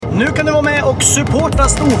Nu kan du vara med och supporta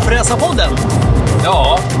Storfräsarpodden.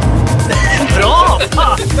 Ja. Bra!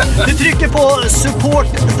 Du trycker på support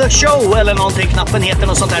the show eller någonting, knappen heter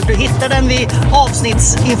något sånt där. Du hittar den vid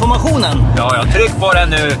avsnittsinformationen. Ja, jag tryck på den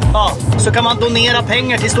nu. Ja, så kan man donera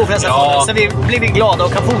pengar till Storfräsarpodden så blir vi glada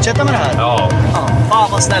och kan fortsätta med det här. Ja.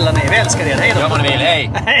 Fan vad snälla ni är, vi älskar er. Hej då. Gör vad ni vill,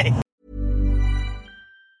 hej. Hej.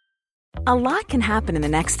 A lot can happen in the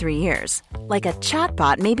next 3 years. Like a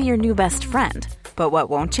chatbot may be your new best friend. But what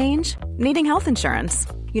won't change? Needing health insurance.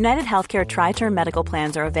 United Healthcare Tri-Term Medical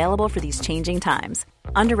Plans are available for these changing times.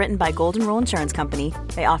 Underwritten by Golden Rule Insurance Company,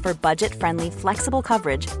 they offer budget-friendly, flexible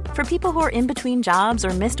coverage for people who are in between jobs or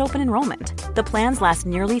missed open enrollment. The plans last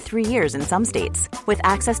nearly 3 years in some states, with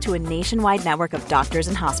access to a nationwide network of doctors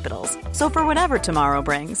and hospitals. So for whatever tomorrow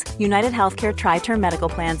brings, United Healthcare Tri-Term Medical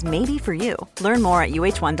Plans may be for you. Learn more at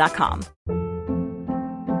uh1.com.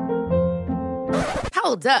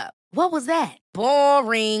 Hold up. What was that?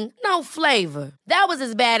 Boring. No flavor. That was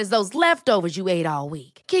as bad as those leftovers you ate all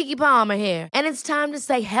week. Keke Palmer here, and it's time to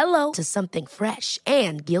say hello to something fresh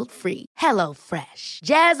and guilt-free. Hello Fresh.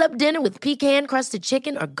 Jazz up dinner with pecan-crusted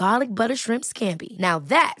chicken or garlic butter shrimp scampi. Now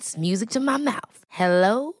that's music to my mouth.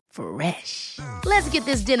 Hello Fresh. Let's get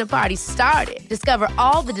this dinner party started. Discover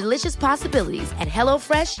all the delicious possibilities at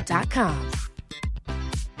hellofresh.com.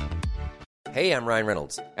 Hey, I'm Ryan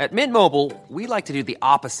Reynolds. At Mint Mobile, we like to do the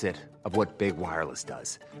opposite of what Big Wireless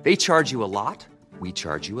does. They charge you a lot, we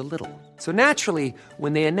charge you a little. So naturally,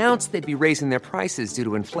 when they announced they'd be raising their prices due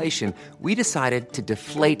to inflation, we decided to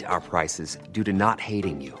deflate our prices due to not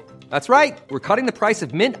hating you. That's right. We're cutting the price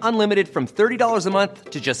of Mint Unlimited from $30 a month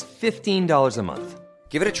to just $15 a month.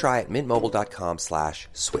 Give it a try at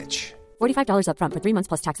mintmobile.com/switch. $45 up front for 3 months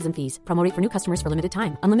plus taxes and fees. Promo rate for new customers for limited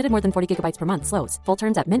time. Unlimited more than 40 gigabytes per month. Slows full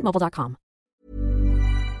terms at mintmobile.com.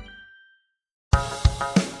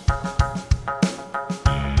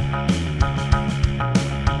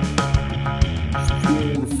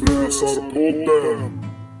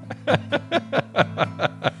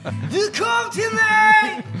 Du kom till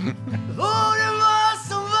mig, våren var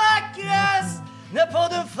som vackrast när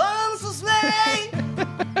podden fanns hos mig.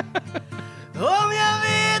 Om jag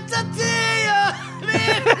vet att det jag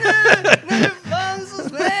vet nu när du fanns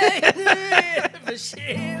hos mig, nu är det för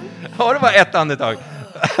sent. Ja, det var ett andetag.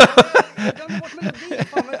 Jag glömde bort melodin,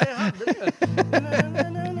 fan vad jag hade det.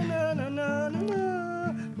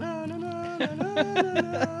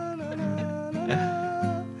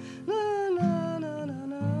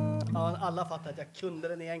 Ja, alla fattar att jag kunde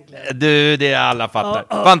den egentligen. Du, det är alla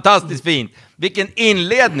fattar. Fantastiskt fint. Vilken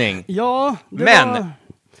inledning. Ja, Men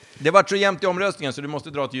det var så jämnt i omröstningen så du måste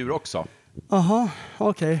dra ett djur också. Aha,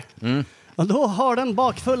 okej. Och då har den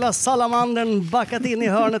bakfulla salamandern backat in i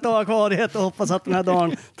hörnet av akvariet och hoppas att den här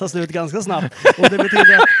dagen tar slut ganska snabbt. Och det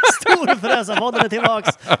betyder att Storfräsarpodden är tillbaks.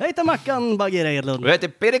 Jag heter Mackan Bagheera Edlund. Och jag heter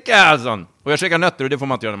Peter Karlsson. Och jag käkar nötter och det får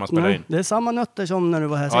man inte göra när man spelar in. Det är samma nötter som när du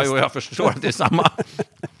var här Ja, sist. jo, jag förstår att det är samma.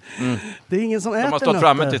 Det är ingen som äter De har nötter. stått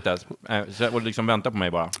framme tills dess och liksom väntar på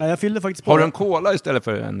mig bara. Ja, jag fyllde faktiskt på. Har du en cola istället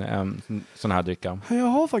för en sån här dricka? Jag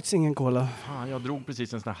har faktiskt ingen cola. Fan, jag drog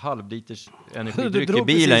precis en sån här halvliters Du energidryck i drog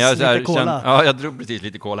bilen. precis Jag lite cola. jag drog precis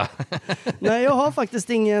lite cola. Nej, jag har faktiskt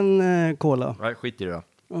ingen cola. Nej, skit i det då.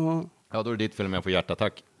 Ja. Ja, då är det ditt fel om jag får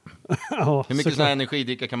hjärtattack. Ja, Hur mycket såklart. sån här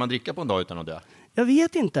energidricka kan man dricka på en dag utan att dö? Jag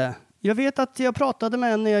vet inte. Jag vet att jag pratade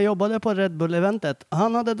med en när jag jobbade på Red Bull-eventet.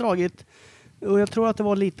 Han hade dragit, och jag tror att det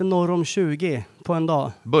var lite norr om 20 på en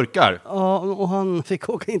dag. Burkar? Ja, och han fick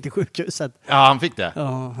åka in till sjukhuset. Ja, han fick det.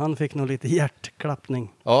 Ja, han fick nog lite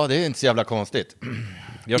hjärtklappning. Ja, det är inte så jävla konstigt.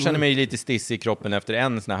 Jag känner mig lite stissig i kroppen efter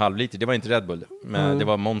en sån här halvliter. Det var inte Red Bull, men det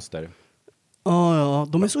var Monster. Ja,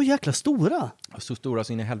 de är så jäkla stora. Så stora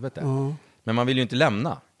så in i helvete. Men man vill ju inte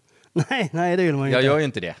lämna. Nej, det vill man ju Jag inte. gör ju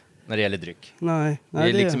inte det när det gäller dryck. Nej,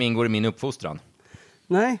 Det liksom ingår i min uppfostran.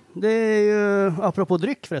 Nej, det är ju apropå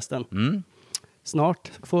dryck förresten.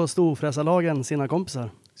 Snart får Storfräsarlagen sina kompisar.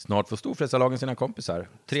 Snart får Storfräsarlagen sina kompisar.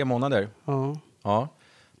 3 månader. Ja. Ja.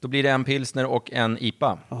 Då blir det en pilsner och en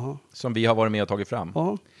IPA som vi har varit med och tagit fram.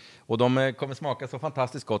 Ja. Och de kommer smaka så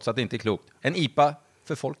fantastiskt gott så att det inte är klokt. En IPA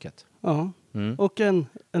för folket. Ja. Och en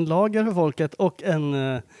lager för folket och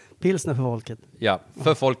en pilsner för folket. Ja,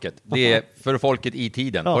 för folket. Det är för folket i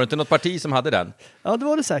tiden. Ja. Var det inte något parti som hade den? Ja, det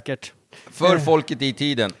var det säkert. För folket i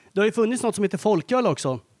tiden. Det har ju funnits något som heter folköl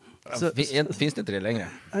också. Så, Finns det inte det längre?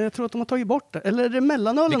 jag tror att de har tagit bort det. Eller är det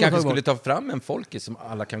mellanölen Vi de har kanske tagit skulle bort? ta fram en folkis som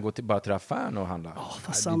alla kan gå till, bara till affären och handla. Fast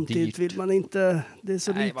Det är samtidigt dyrt. vill man inte... Det är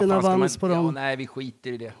så Nej, liten vad fan ska avans på man... dem. Ja, nej, vi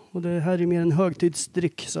skiter i det. Och det här är mer en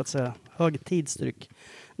högtidsdryck så att säga. Högtidsdryck.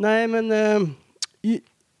 Nej, men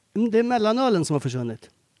det är mellanölen som har försvunnit.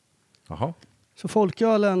 Jaha. Så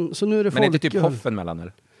folkölen, så nu är det Men är folköl. det typ Hoffen mellan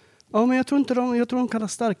eller? Ja, men jag tror de kallar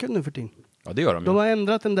starköl nu för tiden. Ja, det gör de. De har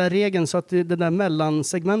ändrat den där regeln så att det där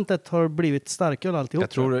mellansegmentet har blivit starköl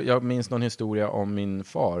alltihop. Jag minns någon historia om min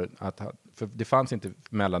far. För det fanns inte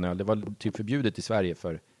mellanöl. Det var typ förbjudet i Sverige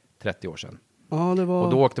för 30 år sedan. Ja, det var...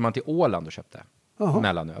 Och då åkte man till Åland och köpte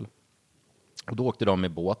mellanöl. Och då åkte de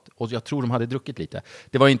med båt. Och jag tror de hade druckit lite.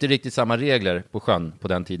 Det var inte riktigt samma regler på sjön på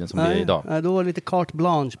den tiden som det är idag. Nej, då var det lite carte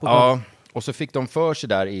blanche på Ja, och så fick de för sig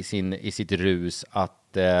där i sitt rus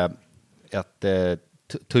att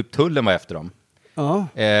typ tullen var efter dem. Ja.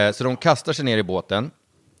 Så de kastar sig ner i båten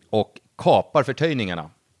och kapar förtöjningarna.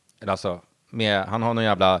 Alltså, han har någon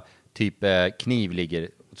jävla typ kniv ligger.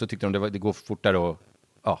 Så tyckte de det går fortare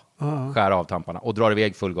att skära av tamparna. Och drar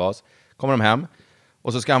iväg full gas. Kommer de hem.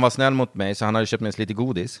 Och så ska han vara snäll mot mig. Så han hade köpt med sig lite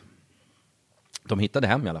godis. De hittade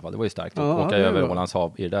hem i alla fall. Det var ju starkt att åka över Ålands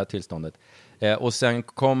hav i det där tillståndet. Och sen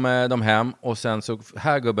kom de hem. Och sen så,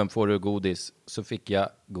 här gubben får du godis. Så fick jag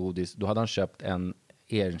godis. Då hade han köpt en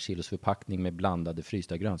kilos förpackning med blandade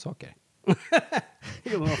frysta grönsaker.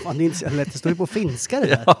 Jo, men fan, det är inte så lätt. Det står ju på finska det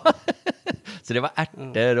där. Så det var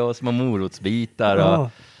ärtor och små morotsbitar. Och...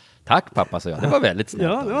 Tack pappa, så jag. Det var väldigt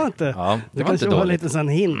snällt. Ja, det var inte. Ja, det kanske var lite sån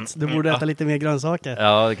hint. Du borde äta lite mer grönsaker.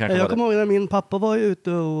 Ja, det kanske jag kommer ihåg när min pappa var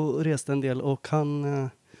ute och reste en del. Och han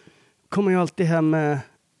kommer ju alltid hem med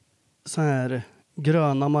så här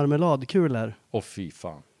gröna marmeladkulor. Åh fy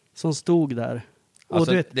fan. Som stod där.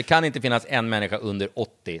 Alltså, och vet, det kan inte finnas en människa under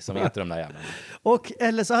 80 som äter de där jävlarna. Och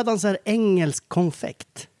eller så hade han så här engelsk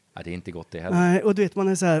konfekt. Ja, det är inte gott det heller. Nej, och du vet man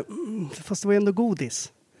är så här, fast det var ändå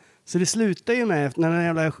godis. Så det slutar ju med när den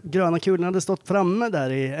jävla gröna kulan hade stått framme där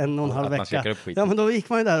i 1,5 vecka. Ja, men då gick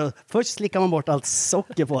man ju där och först slickade man bort allt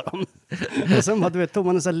socker på dem. Och sen du vet, tog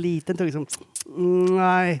man en så här liten tugg som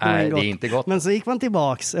nej, det är inte gott. Men så gick man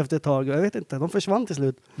tillbaks efter ett tag och jag vet inte, de försvann till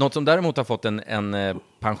slut. Något som däremot har fått en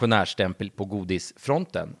pensionärstämpel på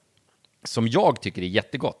godisfronten som jag tycker är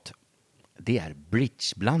jättegott, det är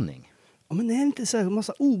bridgeblandning. Ja, men det är inte så här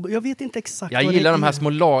massa jag vet inte exakt jag vad gillar det de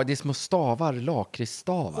här det är små stavar,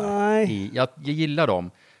 lakritsstavar. Nej. Jag gillar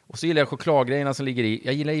dem. Och så gillar jag chokladgrejerna som ligger i.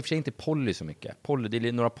 Jag gillar i och för sig inte Polly så mycket. Det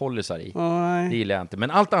är några Pollysar i. Nej. Det gillar jag inte.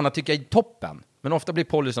 Men allt annat tycker jag är toppen. Men ofta blir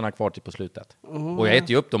Pollysarna kvar till på slutet. Och jag äter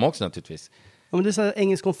ju upp dem också naturligtvis. Ja, men det är så här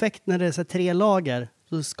engelsk konfekt när det är så här 3 lager.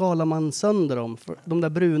 Så skalar man sönder dem. För de där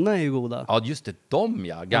bruna är ju goda. Ja, just det. De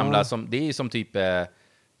ja. Gamla som, det är ju som typ...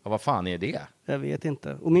 vad fan är det? Jag vet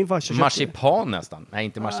inte. Och min farsa marsipan nästan. Nej,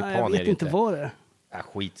 inte marsipan är det inte. Jag vet inte vad det är.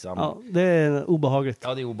 Skitsamma. Ja, det är obehagligt.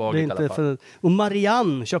 Ja, det är obehagligt det är inte i alla fall. Och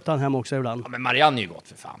Marianne köpte han hem också ibland. Ja, men Marianne är ju gott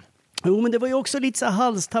för fan. Jo, men det var ju också lite så här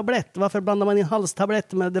halstablett. Varför blandar man in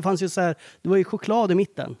halstablett? Men det fanns ju så här, det var ju choklad i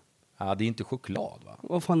mitten. Ja, det är inte choklad va?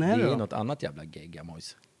 Vad fan är det då? Det är något annat jävla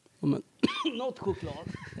geggamojs. Ja, men något choklad.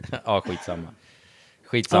 Ja, skitsamma.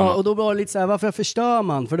 Ja, och då var det lite så här, varför förstör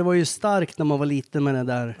man? För det var ju starkt när man var liten med det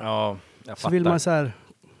där. Ja, jag fattar. Så vill man så här,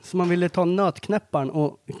 så man ville ta nötknäpparen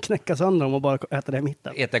och knäcka sönder dem och bara äta det i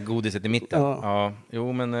mitten. Äta godiset i mitten? Ja.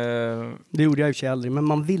 Jo, men... Det gjorde jag i och för sig aldrig, men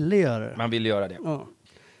man ville göra det. Man ville göra det. Ja.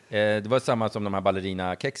 Det var samma som de här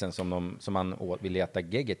ballerina-kexen som man ville äta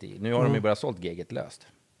gegget i. Nu har de ju bara sålt gegget löst.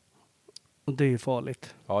 Och det är ju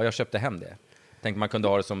farligt. Ja, jag köpte hem det. Tänkte man kunde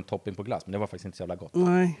ha det som topping på glass, men det var faktiskt inte så jävla gott.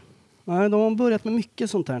 Nej, de har börjat med mycket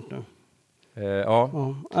sånt här nu.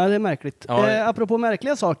 Ja, det är märkligt. Ja. Apropå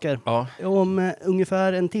märkliga saker. Ja. Om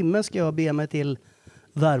ungefär en timme ska jag be mig till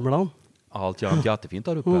Värmland. Allt jättefint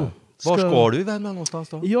där uppe. Var ska du i Värmland någonstans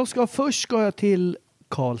då? Först ska jag till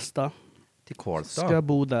Karlstad. Till Karlstad? Ska jag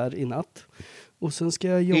bo där i natt. Och sen ska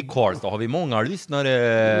jag jobba. I Karlstad har vi många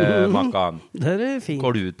lyssnare, Mackan. Det är fint.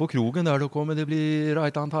 Går du ut på krogen där, då kommer det bli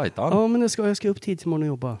rajtan-tajtan. Ja, men jag ska upp tidigt imorgon och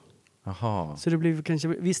jobba. Aha. Så det blir kanske,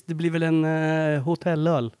 visst det blir väl en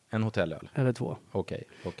hotellöl. En hotellöl? Eller 2. Okej.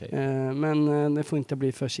 Men det får inte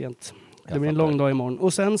bli för sent. Det blir en lång dag imorgon.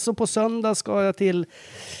 Och sen så på söndag ska jag till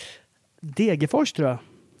Degerfors tror jag.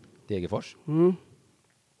 Degerfors?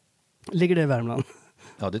 Ligger det i Värmland?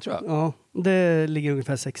 Ja, det tror jag. Ja, det ligger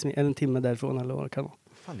ungefär eller en timme därifrån eller vad det kan vara.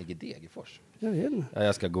 Fan ligger Degerfors? Jag vet inte. Ja,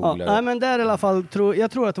 jag ska googla. Nej, men där i alla fall,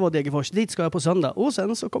 jag tror att det var Degerfors. Dit ska jag på söndag. Och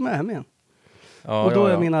sen så kommer jag hem igen. Ja, och då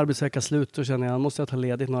är min arbetsvecka slut och känner måste jag ta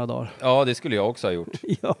ledigt några dagar. Ja, det skulle jag också ha gjort.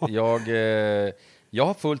 Ja. Jag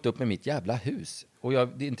har fullt upp med mitt jävla hus. Och det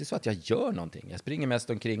är inte så att jag gör någonting. Jag springer mest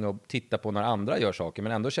omkring och tittar på när andra gör saker.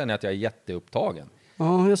 Men ändå känner jag att jag är jätteupptagen.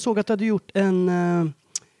 Ja, jag såg att du hade gjort en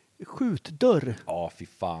skjutdörr. Ja, fy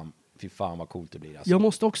fan vad coolt det blir. Alltså. Jag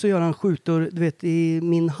måste också göra en skjutdörr, du vet, i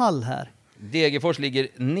min hall här. Degerfors ligger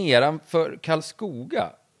nedanför Karlskoga.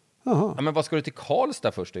 Jaha. Ja, men vad ska du till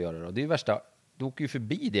Karlstad först att göra då? Det är ju värsta... Du åker ju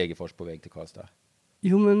förbi Degerfors på väg till Karlstad.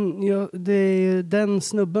 Jo, men det är ju den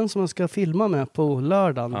snubben som man ska filma med på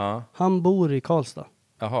lördagen. Ja. Han bor i Karlstad.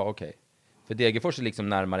 Jaha, okej. För Degerfors är liksom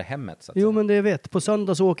närmare hemmet, så att Jo, säga. men det vet. På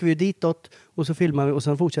söndag så åker vi ditåt och så filmar vi och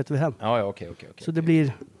sen fortsätter vi hem. Ja, okej. Så det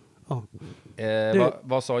blir... Ja.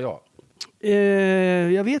 Vad sa jag?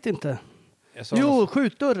 Jag vet inte. Jag sa Jo,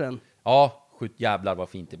 skjutdörren. Ja, jävlar vad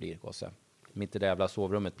fint det blir, gosse. Mitt i det jävla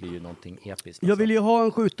sovrummet blir ju någonting episkt. Jag vill ju ha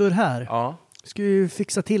en skjutdörr här. Ja. Ska ju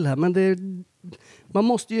fixa till här, men man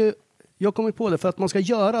måste ju... Jag kommer på det, för att man ska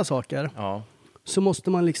göra saker Ja. så måste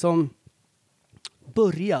man liksom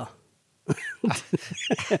börja.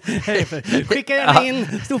 Skicka gärna in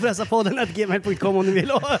storfräsarpodden@gmail.com om ni vill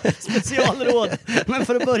ha specialråd. Men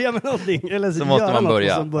för att börja med någonting, eller Så måste man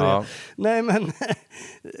börja. Ja. Nej, men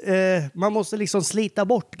man måste liksom slita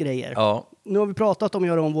bort grejer. Ja. Nu har vi pratat om att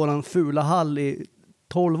göra om våran fula hall i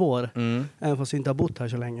 12 år. Även fast vi inte har bott här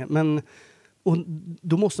så länge. Men och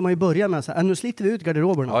då måste man ju börja med så här, nu sliter vi ut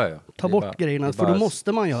garderoberna. Ja. Ta bort grejerna, för då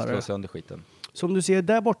måste man göra slå det. sönder skiten. Som du ser,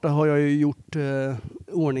 där borta har jag ju gjort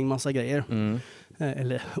ordning massa grejer.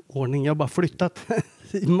 Eller ordning, jag har bara flyttat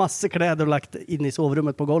massor kläder och lagt in i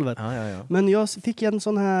sovrummet på golvet. Ja. Men jag fick en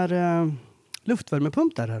sån här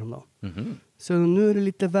luftvärmepump där häromdagen. Så nu är det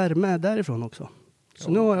lite värme därifrån också.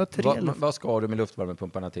 Så nu har jag 3 Vad ska du med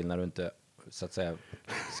luftvärmepumparna till när du inte, så att säga,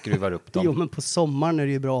 skruvar upp dem? Jo, men på sommaren är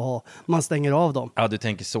det ju bra att ha. Man stänger av dem. Ja, du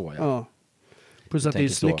tänker så, ja. Ja. Plus att det är ju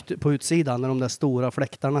snyggt på utsidan när de där stora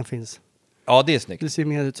fläktarna finns. Ja, det är snyggt. Det ser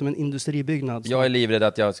mer ut som en industribyggnad. Jag är livrädd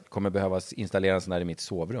att jag kommer behöva installera en sån här i mitt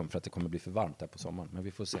sovrum för att det kommer bli för varmt där på sommaren. Men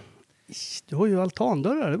vi får se. Du har ju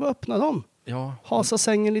altandörrar, det är bara att öppna dem. Ja. Hasa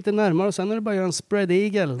sängen lite närmare och sen är det bara att göra en spread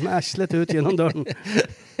eagle med arslet ut genom dörren.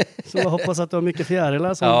 Så jag hoppas att du har mycket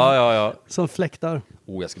fjärilar som fläktar.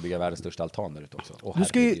 Jag ska bygga världens största altan där ute också. Du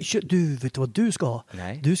ska ju, vet du vad du ska ha?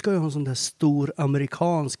 Nej. Du ska ju ha en sån där stor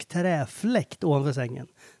amerikansk träfläkt ovanför sängen.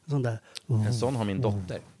 En sån där. En sån har min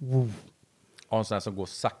dotter. Och en sån här som går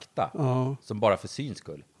sakta. Som bara för syns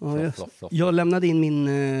skull. Floff. Jag lämnade in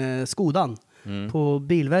min Skodan på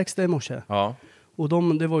bilverkstad i morse. Ja. Och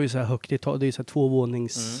det var ju så här högt i tak. Det är ju så här 2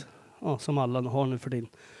 vånings... Ja, som alla har nu för din.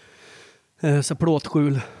 Så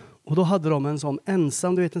plåtskjul. Och då hade de en sån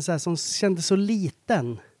ensam, du vet, en sån här som kändes så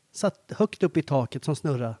liten. Satt högt upp i taket som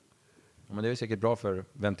snurrar. Ja, men det är säkert bra för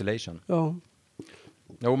ventilation. Ja.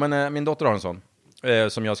 Jo, men min dotter har en sån.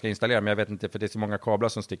 Som jag ska installera, men jag vet inte, för det är så många kablar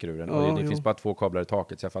som sticker ur den. Och det finns bara 2 kablar i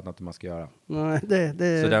taket, så jag fattar inte vad man ska göra. Nej,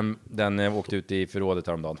 Så den åkte ut i förrådet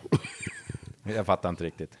häromdagen. Jag fattar inte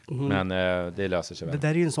riktigt. Men det löser sig väl. Det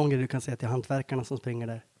där är ju en sån grej du kan säga till hantverkarna som springer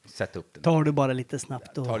där. Sätt upp den. Tar du bara lite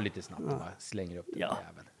snabbt. Ta det lite snabbt och bara slänger upp den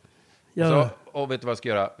jäveln. Ja. Och vet du vad jag ska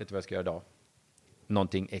göra? Vet du vad jag ska göra idag?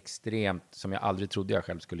 Någonting extremt som jag aldrig trodde jag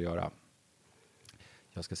själv skulle göra.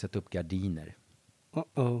 Jag ska sätta upp gardiner.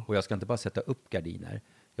 Och jag ska inte bara sätta upp gardiner.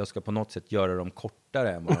 Jag ska på något sätt göra dem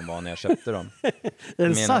kortare än vad de var när jag köpte dem.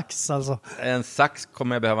 Sax alltså. En sax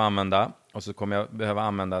kommer jag behöva använda. Och så kommer jag behöva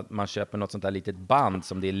använda, man köper något sånt där litet band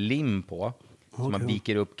som det är lim på. Så man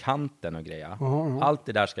viker upp kanten och grejer. Allt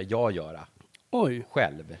det där ska jag göra.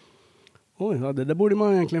 Själv. Ja, det där borde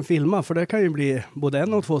man egentligen filma, för det kan ju bli både 1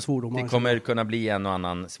 och 2 svordomar. Det kommer kunna bli en och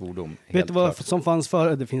annan svordom. Vet du vad som fanns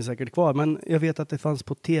förut? Det finns säkert kvar, men jag vet att det fanns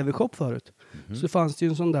på TV-shop förut. Så fanns det ju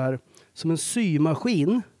en sån där, som en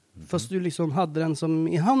symaskin, fast du liksom hade den som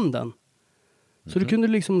i handen. Så du kunde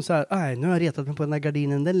liksom så här, nej, nu har jag retat mig på den här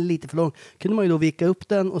gardinen, den är lite för lång. Kunde man ju då vika upp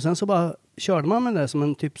den och sen så bara körde man med det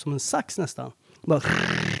som en sax nästan. Bara,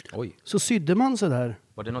 så sydde man så där.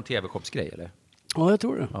 Var det någon TV-shopsgrej eller? Ja, jag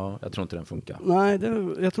tror det. Ja, jag tror inte den funkar. Nej,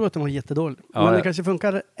 jag tror att den var jättedålig. Ja, men det kanske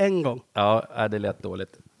funkar en gång. Ja, det lät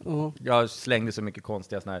dåligt. Jag slängde så mycket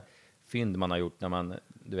konstiga såna här fynd man har gjort när man,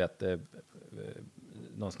 du vet,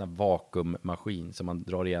 någon sån här vakuummaskin som man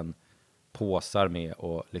drar igen påsar med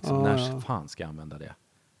och liksom, när fan ska jag använda det?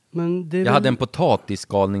 Men jag hade en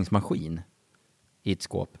potatisskalningsmaskin i ett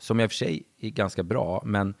skåp som i och för sig är ganska bra,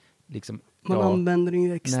 men liksom man använder den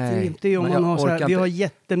ju extremt. Nej, det är om man har så här, vi har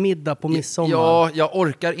jättemiddag på midsommar. Ja, jag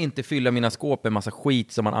orkar inte fylla mina skåp med massa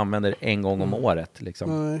skit som man använder en gång om året.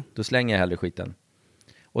 Liksom. Då slänger jag hellre skiten.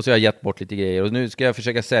 Och så har jag gett bort lite grejer. Och nu ska jag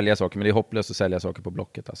försöka sälja saker, men det är hopplöst att sälja saker på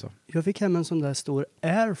Blocket. Alltså. Jag fick hem en sån där stor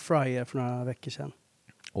airfryer för några veckor sedan.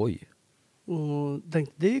 Oj. Och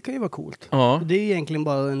tänkte, det kan ju vara coolt. Ja. Det är egentligen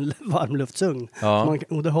bara en varmluftsugn. Ja.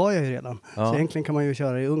 Och det har jag ju redan. Ja. Så egentligen kan man ju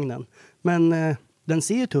köra i ugnen. Men den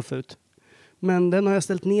ser ju tuff ut. Men den har jag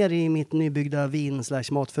ställt ner i mitt nybyggda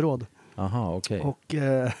vin/matförråd. Aha, okej. Och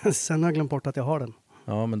sen har jag glömt bort att jag har den.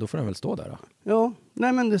 Ja, men då får den väl stå där då. Ja,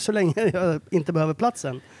 nej men det är så länge jag inte behöver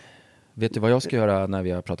platsen. Vet du vad jag ska göra när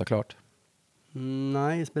vi har pratat klart?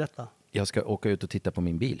 Nej, berätta. Jag ska åka ut och titta på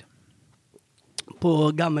min bil.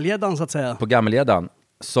 På Gammelgäddan så att säga. På Gammelgäddan.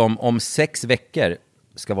 Som om 6 veckor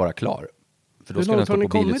ska vara klar. För då Hur ska den långt har stå ni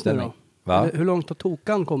på kommit nu bilutställning. då? Va? Hur långt har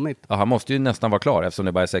Tokan kommit? Ja, han måste ju nästan vara klar eftersom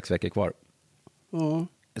det bara är 6 veckor kvar.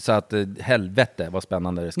 Så att helvete vad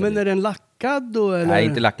spännande det ska Men bli. är den lackad då? Eller? Nej,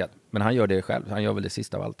 inte lackad. Men han gör det själv. Han gör väl det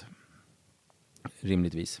sista av allt.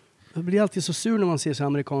 Rimligtvis. Jag blir alltid så sur när man ser så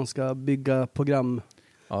amerikanska bygga program.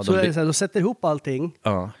 Ja, Så är det så här, då sätter ihop allting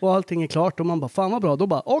och allting är klart och man bara, fan vad bra. Då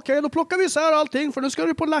bara, okej, då plockar vi isär allting för nu ska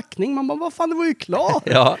du på lackning. Man bara, vad fan, det var ju klart.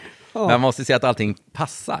 Ja, men man måste se att allting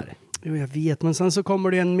passar. Jo, jag vet, men sen så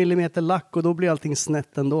kommer det 1 millimeter lack och då blir allting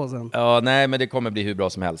snett ändå sen. Ja, nej, men det kommer bli hur bra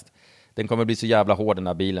som helst. Den kommer bli så jävla hård den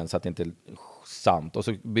här bilen så att det inte är sant. Och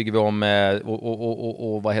så bygger vi om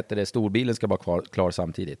och vad heter det, storbilen ska vara klar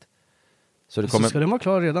samtidigt. Så det kommer... Så ska den vara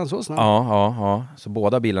klar redan så snabbt? Ja. Så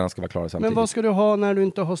båda bilarna ska vara klara samtidigt. Men vad ska du ha när du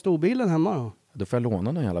inte har storbilen hemma då? Då får jag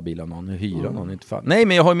låna någon jävla bil av någon, hyra någon. Inte fan. Nej,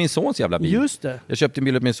 men jag har ju min sons jävla bil. Just det. Jag köpte en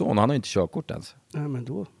bil åt min son och han har inte körkort ens. Nej, men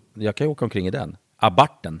då. Jag kan ju åka omkring i den.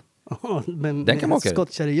 Abarten. Men Den kan man åka i.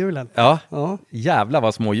 skottkärrehjulen. Ja. Ja,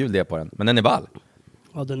 vad små hjul det är på den. Men den är ball.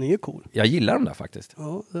 Ja, den är ju cool. Jag gillar dem där faktiskt.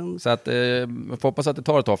 Ja, den... Så att jag får hoppas att det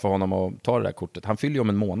tar ett tag för honom att ta det där kortet. Han fyller ju om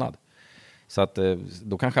en månad. Så att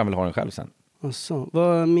då kanske han vill ha den själv sen. Alltså,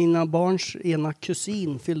 mina barns ena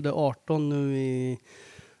kusin fyllde 18 nu i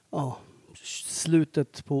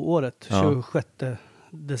slutet på året. 26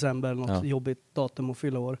 december, något jobbigt datum att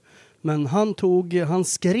fylla år. Men han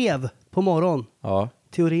skrev på morgon. Ja.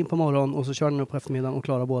 Teorin på morgon och så körde han upp på eftermiddagen och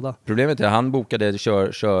klarade båda. Problemet är att han bokade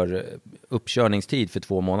uppkörningstid för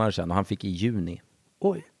 2 månader sedan och han fick i juni.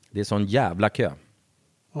 Oj. Det är sån jävla kö.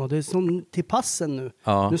 Ja, det är som till passen nu.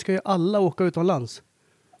 Ja. Nu ska ju alla åka utomlands.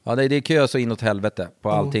 Ja, det är kö så inåt helvete på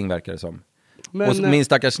allting verkar det som. Men, och min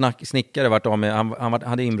stackars snickare vart av med, han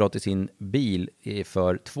hade inbrott i sin bil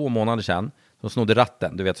för 2 månader sedan. De snodde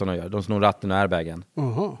ratten, du vet som de gör. De snodde ratten och airbagen.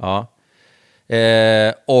 Ja.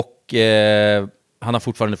 Han har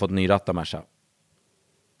fortfarande fått ny ratt av Merca.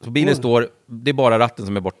 Så bilen står, det är bara ratten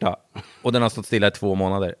som är borta. Och den har stått stilla i 2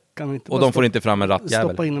 månader. inte Och de får inte fram en rattjävel.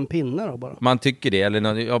 Stoppa in en pinne då bara. Man tycker det,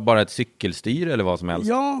 eller bara ett cykelstyr eller vad som helst.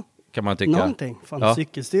 Ja, kan man tycka. någonting. Fan,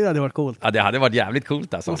 cykelstyr hade varit coolt. Ja, det hade varit jävligt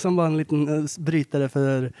coolt alltså. Och sen bara en liten brytare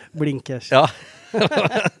för blinkers. Ja.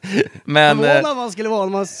 Men förvånad man skulle vara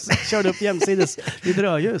när man körde upp jämsides vid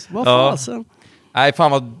rödljus. Vad fasen? Nej,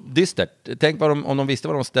 fan vad dystert. Tänk om de visste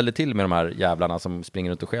vad de ställde till med de här jävlarna som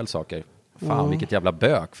springer runt och stjäl saker. Fan, vilket jävla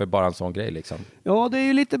bök för bara en sån grej liksom. Ja, det är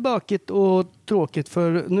ju lite bökigt och tråkigt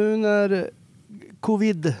för nu när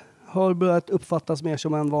covid har börjat uppfattas mer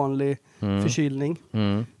som en vanlig förkylning.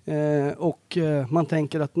 Och man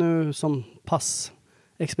tänker att nu som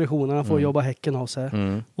passexpeditionerna får jobba häcken av sig.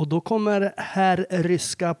 Och då kommer herr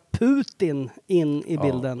ryska Putin in i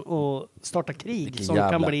bilden och starta krig. Vilken som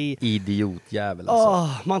jävla kan bli idiotjävel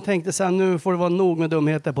alltså. Man tänkte så här, nu får det vara nog med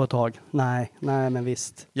dumheter på ett tag. Nej men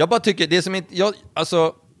visst. Jag bara tycker, det som inte,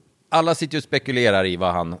 alltså alla sitter och spekulerar i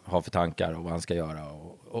vad han har för tankar och vad han ska göra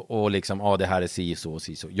och liksom, det här är si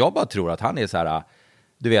så. Jag bara tror att han är så här,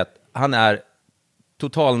 du vet, han är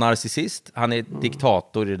total narcissist, han är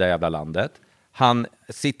diktator i det där jävla landet. Han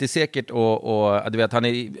sitter säkert och du vet, han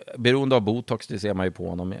är beroende av botox, det ser man ju på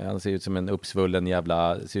honom. Han ser ut som en uppsvullen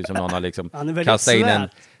jävla, ser ut som någon har liksom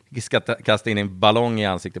kastat in en ballong i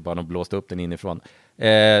ansiktet på honom och blåst upp den inifrån.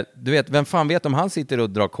 Du vet, vem fan vet om han sitter och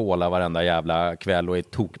drar cola varenda jävla kväll och är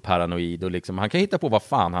tokparanoid och liksom, han kan hitta på vad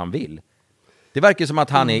fan han vill. Det verkar som att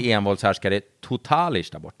han är envåldshärskare totalisch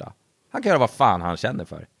där borta. Han kan göra vad fan han känner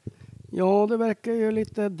för. Ja, det verkar ju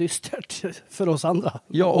lite dystert för oss andra.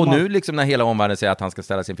 Ja, och nu liksom när hela omvärlden säger att han ska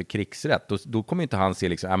ställa sig inför krigsrätt, då kommer inte han se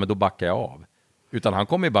liksom, men då backar jag av. Utan han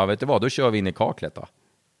kommer ju bara, vet du vad, då kör vi in i kaklet då.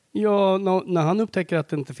 Ja, när han upptäcker att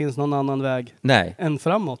det inte finns någon annan väg än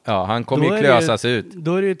framåt. Ja, han kommer ju klösas ut.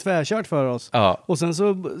 Då är det ju tvärkört för oss. Ja. Och sen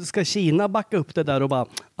så ska Kina backa upp det där och bara,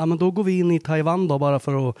 men då går vi in i Taiwan då bara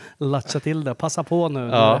för att latcha till det. Passa på nu.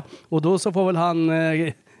 Ja. Och då så får väl han...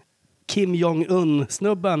 Kim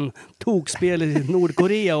Jong-Un-snubben tog spel i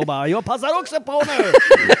Nordkorea och bara, jag passar också på nu!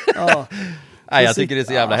 Ja. Nej, jag tycker det är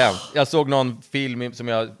så jävla hemskt. Jag såg någon film som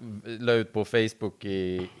jag la ut på Facebook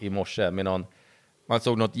i morse med någon, man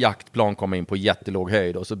såg något jaktplan komma in på jättelåg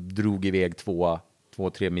höjd och så drog iväg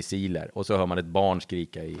 2-3 missiler och så hör man ett barn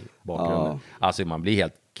skrika i bakgrunden. Ja. Alltså man blir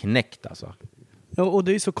helt knäckt alltså. Ja, och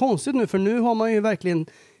det är så konstigt nu för nu har man ju verkligen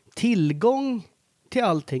tillgång till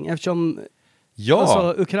allting eftersom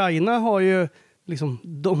alltså, Ukraina har ju liksom,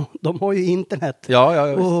 de har ju internet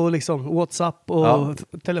och liksom WhatsApp och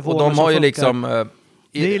telefoner. Och de har ju liksom,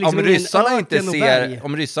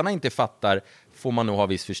 om ryssarna inte fattar får man nog ha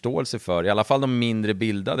viss förståelse för. I alla fall de mindre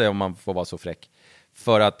bildade om man får vara så fräck.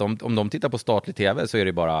 För att om de tittar på statlig tv så är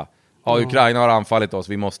det bara Ukraina har anfallit oss,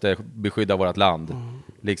 vi måste beskydda vårt land.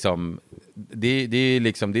 Liksom, det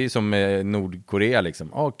är som Nordkorea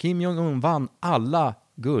liksom. Kim Jong-un vann alla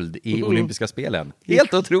guld i olympiska spelen.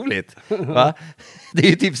 Helt otroligt. Va? Det är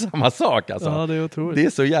ju typ samma sak alltså. Ja, det är otroligt. Det är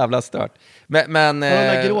så jävla stört. Men de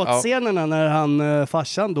där gråtscenerna när han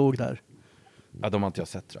farsan dog där. Ja, de har inte jag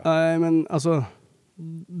sett, tror jag. Nej, men alltså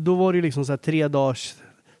då var det ju liksom så här 3 dagars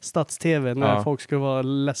stats-tv när folk skulle vara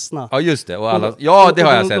ledsna. Ja, just det. Och alla, det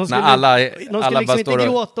har jag sett. När alla liksom bara inte står och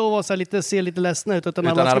gråta och vara så här se lite ledsna ut, utan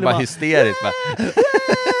alla bara hysteriskt.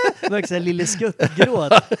 Det var så här lille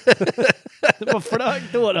skuttgråt. Det var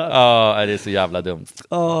flögt då. Ja, det är så jävla dumt.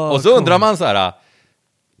 Och så undrar man så här,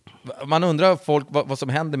 man undrar folk vad som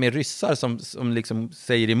händer med ryssar som liksom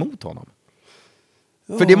säger emot honom.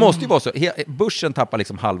 För det måste ju vara så. Börsen tappar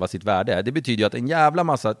liksom halva sitt värde. Det betyder ju att en jävla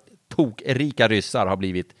massa tokrika ryssar har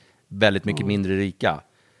blivit väldigt mycket mindre rika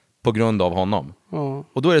på grund av honom.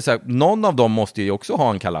 Och då är det så här, någon av dem måste ju också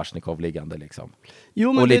ha en Kalashnikov liggande liksom.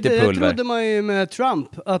 Jo, men och lite det pulver. trodde man ju med Trump,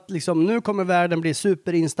 att liksom nu kommer världen bli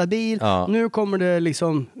superinstabil. Nu kommer det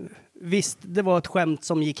liksom, visst, det var ett skämt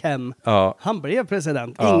som gick hem. Han blev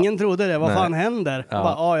president. Ingen trodde det. Vad fan händer?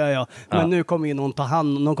 Men nu kommer ju någon ta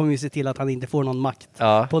hand. Någon kommer ju se till att han inte får någon makt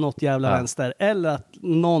på något jävla vänster. Eller att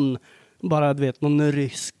någon bara, du vet, någon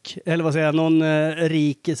rysk, eller vad säger jag, någon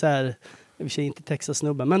rik så här, i och för sig inte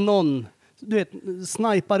Texas-snubben, men någon, du vet,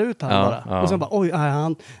 snipar ut han bara. Och sen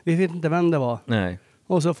bara, vi vet inte vem det var. Nej.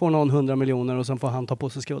 Och så får någon 100 miljoner och sen får han ta på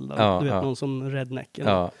sig skulden. Du vet, någon som redneck.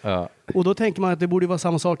 Och då tänker man att det borde vara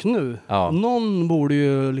samma sak nu. Någon borde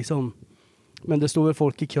ju liksom... Men det står väl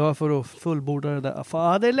folk i kö för att fullborda det där.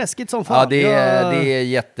 Fan, det är läskigt som fan. Ja, det är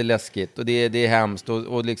jätteläskigt. Och det är hemskt.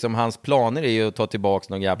 Och liksom hans planer är ju att ta tillbaka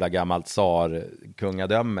någon jävla gammalt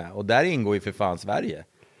tsar-kungadöme. Och där ingår ju för fan Sverige.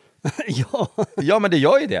 Ja, men det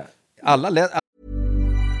gör ju det.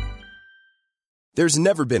 There's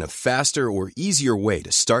never been a faster or easier way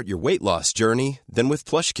to start your weight loss journey than with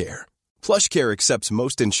PlushCare. PlushCare accepts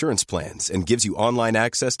most insurance plans and gives you online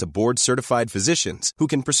access to board-certified physicians who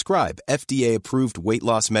can prescribe FDA-approved weight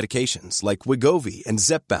loss medications like Wegovy and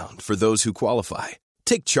Zepbound for those who qualify.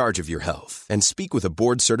 Take charge of your health and speak with a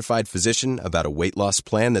board-certified physician about a weight loss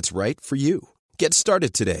plan that's right for you. Get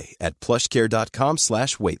started today at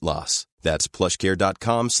plushcare.com/weightloss. That's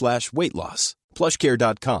plushcare.com/weightloss.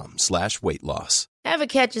 plushcare.com/weightloss. Ever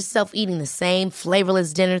catch yourself eating the same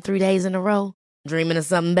flavorless dinner 3 days in a row? Dreaming of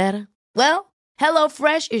something better? Well,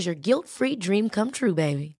 HelloFresh is your guilt-free dream come true,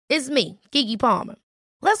 baby. It's me, Keke Palmer.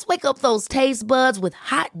 Let's wake up those taste buds with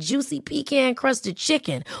hot, juicy pecan-crusted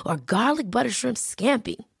chicken or garlic butter shrimp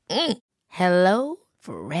scampi. Hello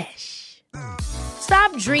Fresh.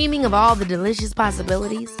 Stop dreaming of all the delicious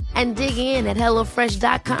possibilities and dig in at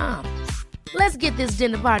HelloFresh.com. Let's get this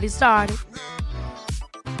dinner party started.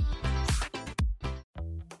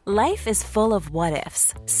 Life is full of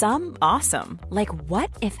what-ifs. Some awesome, like what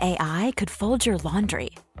if AI could fold your laundry?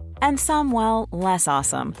 And some, well, less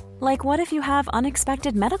awesome, like what if you have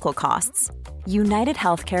unexpected medical costs? United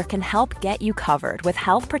Healthcare can help get you covered with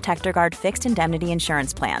Health Protector Guard fixed indemnity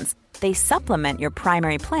insurance plans. They supplement your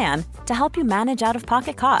primary plan to help you manage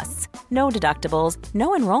out-of-pocket costs. No deductibles,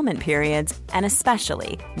 no enrollment periods, and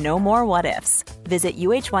especially no more what-ifs. Visit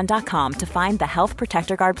uh1.com to find the Health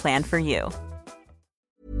Protector Guard plan for you.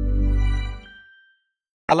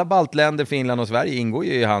 Alla baltländer, Finland och Sverige ingår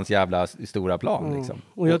ju i hans jävla stora plan. Liksom.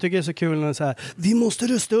 Och jag tycker det är så kul när det är så här, vi måste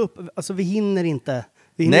rusta upp. Alltså vi hinner inte.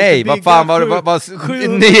 Nej, vad fan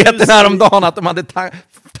var nyheten häromdagen att de hade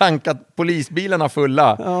tankat polisbilarna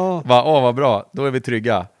fulla. Vad bra, då är vi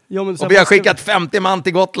trygga. Ja, och vi har skickat 50 man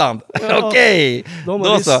till Gotland. Okej.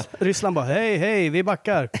 Ryssland bara, hej, vi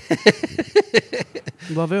backar.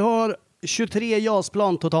 Vi har 23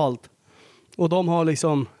 JAS-plan totalt. Och de har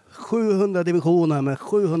liksom 700 divisioner med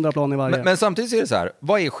 700 plan i varje. Men samtidigt är det så här,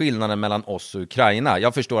 vad är skillnaden mellan oss och Ukraina?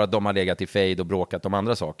 Jag förstår att de har legat i fejd och bråkat om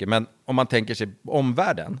andra saker, men om man tänker sig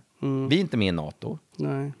omvärlden, vi är inte med i NATO.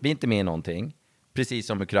 Nej. Vi är inte med i någonting, precis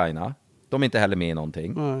som Ukraina. De är inte heller med i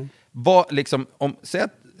någonting. Nej. Liksom, säg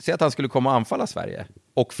att han skulle komma och anfalla Sverige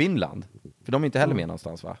och Finland, för de är inte heller med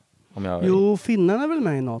någonstans, va? Jo, finnarna är väl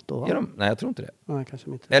med i NATO, va? Nej, jag tror inte det. Nej, kanske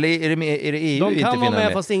inte. Eller är det EU? De kan vara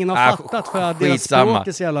med, fast ingen har fattat för att deras språk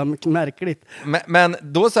är så jävla märkligt. Men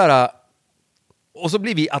då så här, och så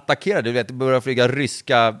blir vi attackerade, du vet, det börjar flyga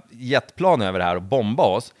ryska jetplan över det här och bomba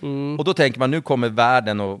oss. Och då tänker man, nu kommer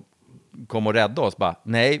världen och kommer och rädda oss. Bara,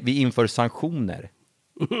 nej, vi inför sanktioner.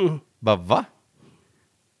 Bara, va?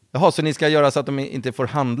 Jaha, så ni ska göra så att de inte får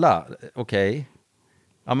handla? Okej.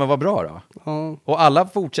 Ja, men vad bra då. Ja. Och alla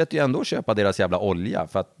fortsätter ju ändå köpa deras jävla olja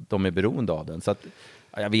för att de är beroende av den. Så att,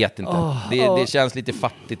 ja, jag vet inte. Det känns lite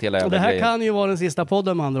fattigt hela jävla Och det här grejen. kan ju vara den sista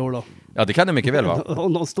podden med andra ord då. Ja, det kan det mycket väl vara.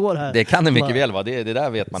 Om de står här. Det kan det mycket väl vara. Det där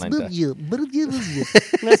vet man inte.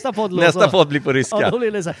 Nästa podd låter Nästa så. podd blir på ryska. Ja, då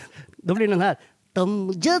blir det så här. Då blir den här.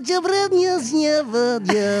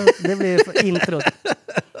 Det blir introt.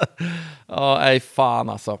 Ja, nej fan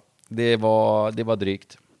alltså. Det var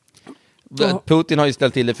drygt. Putin har ju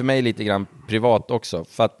ställt till det för mig lite grann privat också.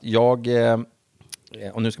 För att jag,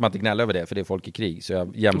 och nu ska man inte gnälla över det för det är folk i krig. Så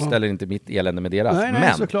jag jämställer inte mitt elände med deras. Nej,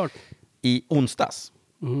 men såklart. i onsdags,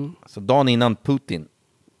 så dagen innan Putin,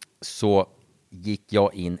 så gick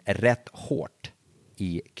jag in rätt hårt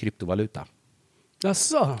i kryptovaluta.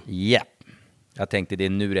 Jaså? Japp. Jag tänkte det är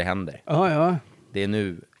nu det händer. Ja. Det är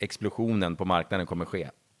nu explosionen på marknaden kommer ske.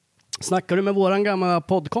 Snackar du med våran gamla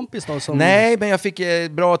poddkompis då? Som... Nej, men jag fick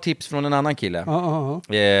bra tips från en annan kille. Ja.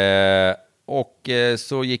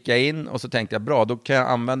 Så gick jag in och så tänkte jag, bra, då kan jag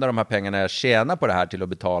använda de här pengarna jag tjänar på det här till att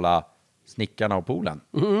betala snickarna och poolen.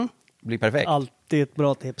 Det blir perfekt. Alltid ett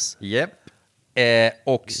bra tips. Japp.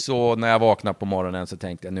 Och så när jag vaknade på morgonen så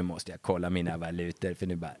tänkte jag, nu måste jag kolla mina valutor för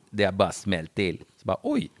nu det har bara smält till. Så bara,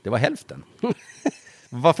 oj, det var hälften.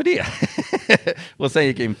 Varför det? Och sen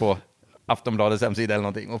gick jag in på Aftonbladets hemsida eller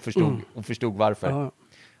någonting och förstod varför.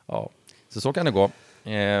 Ja. Så kan det gå.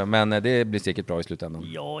 Men det blir säkert bra i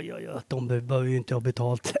slutändan. Ja. De behöver ju inte ha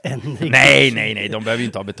betalt än. Nej, de behöver ju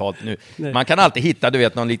inte ha betalt nu. Nej. Man kan alltid hitta, du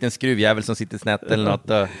vet, någon liten skruvjävel som sitter snett eller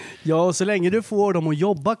något. Ja, och så länge du får dem att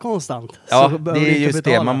jobba konstant. Ja, så det behöver är du inte just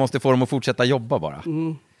betala. det. Man måste få dem att fortsätta jobba bara.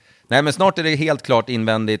 Nej, men snart är det helt klart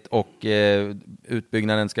invändigt och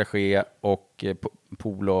utbyggnaden ska ske och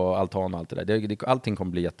pool och altan och allt det där. Allting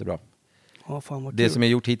kommer bli jättebra. Ja, fan vad Det kul. som är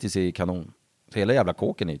gjort hittills är kanon. Så hela jävla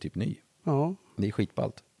kåken är ju typ ny. Ja. Det är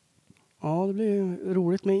skitballt. Ja, det blir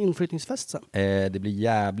roligt med inflyttningsfest sen. Det blir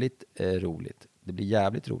jävligt roligt. Det blir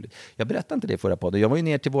jävligt roligt. Jag berättade inte det förra podden. Jag var ju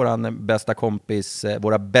ner till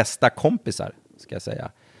våra bästa kompisar, ska jag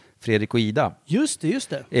säga. Fredrik och Ida. Just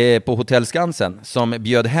det. På Hotell Skansen. Som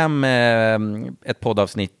bjöd hem ett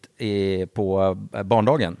poddavsnitt på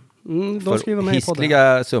barndagen. De skriver med i podden.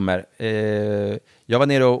 hiskliga summor. Jag var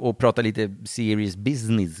nere och pratade lite serious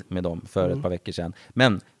business med dem för ett par veckor sedan.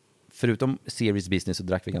 Men förutom serious business så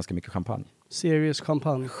drack vi ganska mycket champagne. Serious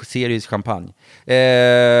champagne.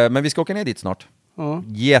 Men vi ska åka ner dit snart. Ja.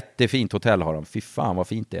 Jättefint hotell har de. Fy fan vad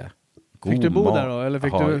fint det är. Fick du bo där då? Eller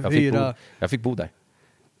fick du hyra? Jag fick bo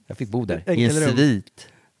där. Enkelrum. I en svit.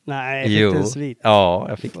 Nej, fick du en svit? Ja,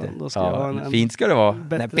 jag fick Fan, det. då ska jag ha en fint ska det vara.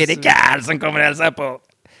 bättre När Peter svit. Karlsson kommer och hälsa på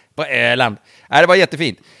Öland. Nej, det var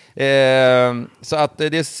jättefint. Så att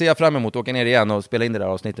det ser jag fram emot. Åka ner igen och spela in det där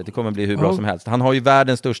avsnittet. Det kommer bli hur bra som helst. Han har ju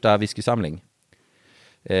världens största whiskysamling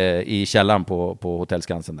i källaren på Hotell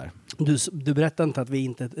Skansen där. Du berättade inte att vi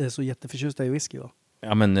inte är så jätteförtjusta i whisky, va?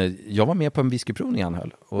 Ja, men jag var med på en whiskyprovning han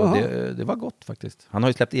höll. Och det var gott faktiskt. Han har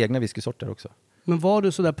ju släppt egna whiskysorter också. Men var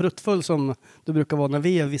du så där pruttfull som du brukar vara när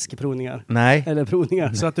vi är whiskyprovningar? Nej. Eller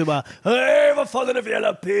provningar. Så att du bara, hej, vad fan är det för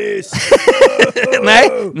jävla piss?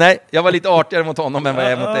 Nej, jag var lite artigare mot honom än vad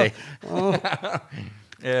jag är mot dig.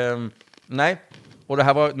 Nej, och det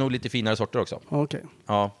här var nog lite finare sorter också. Okej.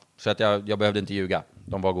 Ja, så att jag behövde inte ljuga.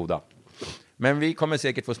 De var goda. Men vi kommer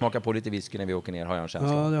säkert få smaka på lite whisky när vi åker ner, har jag en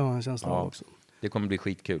känsla. Ja, det har jag en känsla av också. Det kommer bli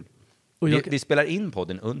skitkul. Och Vi spelar in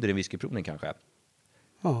podden under en whiskyprovning kanske.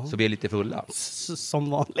 Ja. Så vi är lite fulla. Som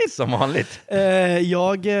vanligt. Som vanligt.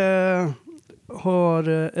 Jag har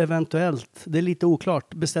eventuellt, det är lite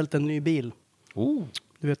oklart, beställt en ny bil.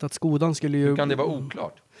 Du vet att Skodan skulle ju... Hur kan det vara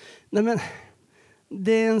oklart? Nej, men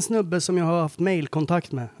det är en snubbe som jag har haft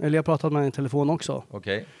mailkontakt med. Eller jag har pratat med i telefon också.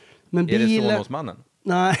 Okej. Men Är det Sonosmannen?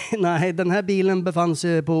 Nej, den här bilen befann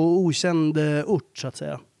sig på okänd ort så att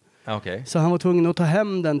säga. Okej. Så han var tvungen att ta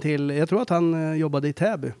hem den till, jag tror att han jobbade i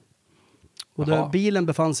Täby. Och där bilen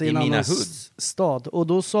befann sig i en annan stad. Och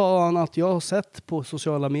då sa han att jag har sett på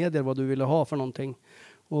sociala medier vad du ville ha för någonting.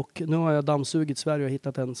 Och nu har jag dammsugit Sverige och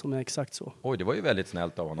hittat en som är exakt så. Oj, det var ju väldigt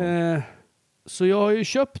snällt av honom. Så jag har ju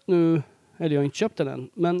köpt nu, eller jag har inte köpt den än.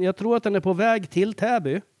 Men jag tror att den är på väg till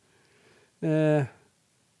Täby.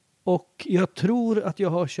 Och jag tror att jag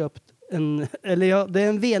har köpt det är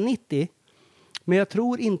en V90. Men jag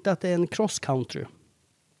tror inte att det är en cross country.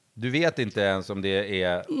 Du vet inte ens om det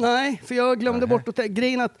är... Nej, för jag glömde bort att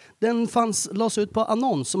grejen att den lades ut på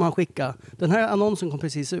annons som han skickade. Den här annonsen kom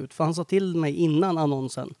precis ut, för han sa till mig innan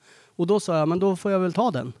annonsen. Och då sa jag, men då får jag väl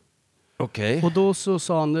ta den. Okej. Och då så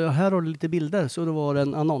sa han, här har du lite bilder, så det var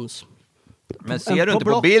en annons. Men ser du inte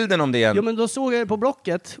på bilden om det är en... Jo, men då såg jag det på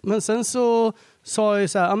Blocket. Men sen så sa jag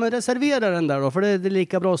så här, ja men reservera den där då, för det är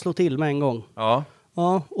lika bra att slå till med en gång. Ja.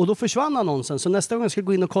 Ja, och då försvann annonsen. Så nästa gång jag skulle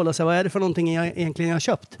gå in och kolla sig, vad är det för någonting jag egentligen har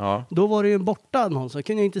köpt? Ja. Då var det ju borta annons, så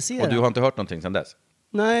kunde jag inte se Och det. du har inte hört någonting sedan dess?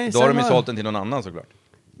 Nej, Då har de ju sålt den till någon annan såklart.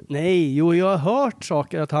 Nej, jo, jag har hört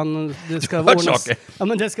saker att det ska hört ordnas. saker? Ja,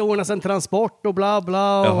 men det ska ordnas en transport och bla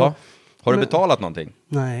bla. Och... Jaha. Har du betalat någonting?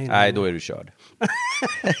 Nej, då är du körd.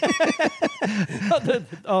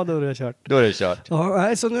 Ja, då är det kört. Då är det kört. Ja,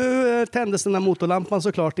 nej, så nu tändes den här motorlampan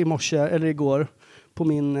såklart i morse, eller igår, på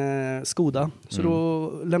min Skoda. Så då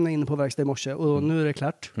lämnade jag in den på verkstad i morse och nu är det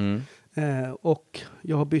klart. Och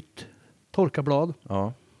jag har bytt torkarblad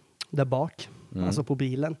där bak. Alltså på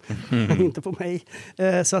bilen, inte på mig.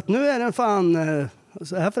 Så att nu är den fan,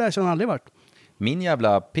 så här fräsch har den aldrig varit. Min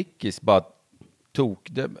jävla pickis bara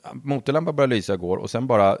motorlampan började lysa igår och sen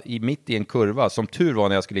bara mitt i en kurva, som tur var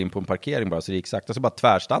när jag skulle in på en parkering bara, så det gick sakta, så bara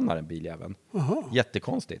tvärstannar en bil även.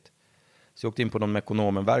 Jättekonstigt. Så jag åkte in på någon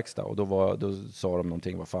Mekonomen-verkstad och då sa de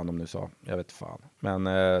någonting, vad fan de nu sa, jag vet fan. Men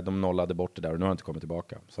de nollade bort det där och nu har den inte kommit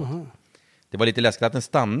tillbaka. Så det var lite läskigt att den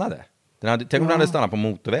stannade. Tänk om den hade stannat på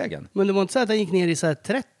motorvägen. Men det var inte så att den gick ner i så här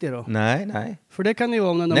 30 då? Nej. För det kan det ju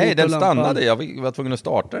vara om den Nej, den stannade. Jag var tvungen att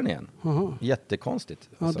starta den igen. Jättekonstigt.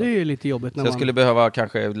 Ja, alltså. det är ju lite jobbigt. Så jag skulle behöva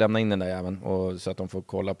kanske lämna in den där även så att de får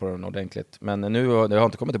kolla på den ordentligt. Men nu det har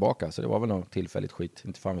inte kommit tillbaka, så det var väl något tillfälligt skit.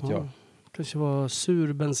 Inte fan vet jag. Kanske var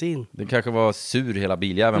sur bensin. Den kanske var sur hela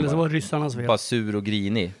biljäveln. Eller så var ryssarnas fel. Bara sur och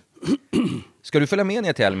grinig. Ska du följa med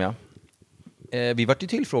ner till Elmia? Vi var ju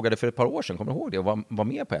tillfrågade för ett par år sedan, kommer du ihåg det? Och var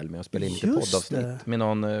med på Elmia och spelade in lite poddavsnitt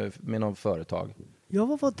med någon företag. Ja,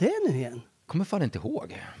 vad var det nu igen? Kommer fan inte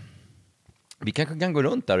ihåg. Vi kanske kan gå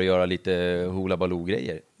runt där och göra lite hula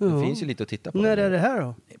baloo-grejer. Det finns ju lite att titta på. När är det här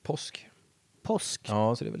då? Påsk. Påsk?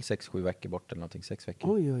 Ja, så det är väl 6-7 veckor bort eller någonting. 6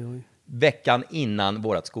 veckor. Oj. Veckan innan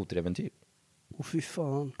vårat skoteräventyr. Fy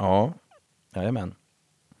fan. Ja, jajamän.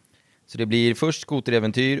 Så det blir först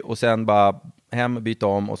skoteräventyr och sen bara hem, byta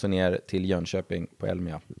om och så ner till Jönköping på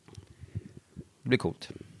Elmia. Det blir coolt.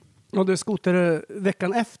 Ja, det är skoter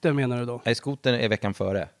veckan efter menar du då? Nej, skotern är veckan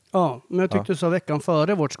före. Ja, men jag tyckte du sa veckan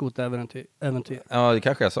före vårt skoteräventyr. Ja, det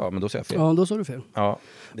kanske jag sa, men då sa jag fel. Ja, då sa du fel. Ja,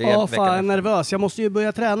 det är fan, jag är nervös. Jag måste ju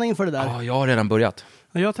börja träna inför det där. Ja, jag har redan börjat.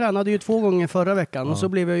 Jag tränade ju 2 gånger förra veckan och så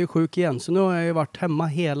blev jag ju sjuk igen. Så nu har jag ju varit hemma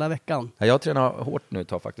hela veckan. Ja, jag tränar hårt nu ett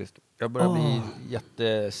tag faktiskt. Jag börjar bli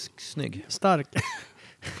jättesnygg. Stark.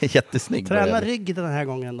 Jättesnygg. Träna rygg den här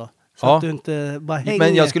gången då. Så att du inte bara hänger.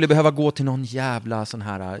 Men jag skulle behöva gå till någon jävla sån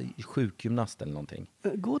här sjukgymnast eller någonting.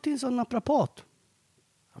 Gå till en sån naprapat.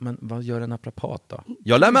 Ja, men vad gör en naprapat då?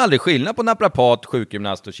 Jag lär mig aldrig skillnad på naprapat,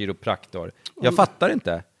 sjukgymnast och kiropraktor. Jag fattar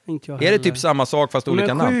inte. Inte jag är det heller. typ samma sak fast olika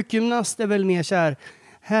namn? Men sjukgymnast är väl mer så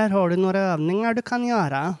här har du några övningar du kan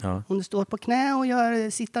göra. Ja. Om du står på knä och gör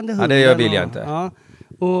sittande hunden. Ja, det vill jag inte. Ja.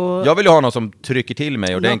 Och jag vill ju ha någon som trycker till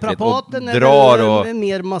mig ordentligt och naprapaten drar är väl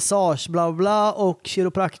mer massage, bla bla, och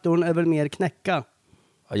kiropraktorn är väl mer knäcka.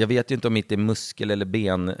 Ja, jag vet ju inte om mitt är muskel- eller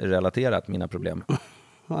benrelaterat, mina problem.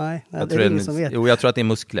 Nej, Jag det är ingen som vet. Jo, jag tror att det är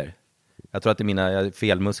muskler. Jag tror att det är jag är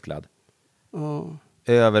felmusklad.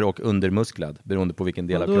 Över- och undermusklad, beroende på vilken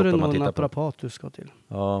del av kroppen man tittar på. Då är det någon naprapat du ska till.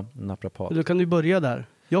 Ja, naprapat. Då kan du börja där.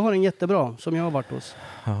 Jag har en jättebra som jag har varit hos.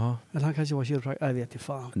 Jaha. Men han kanske var kiropraktor. Jag vet inte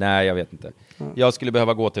fan. Nej, jag vet inte. Jag skulle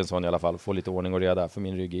behöva gå till en sån i alla fall. Få lite ordning och reda. För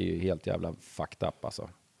min rygg är ju helt jävla fucked up alltså.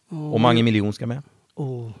 Och Mange Miljon ska med.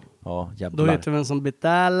 Ja, jävlar. Då vet du vem som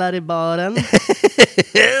betalar i baren.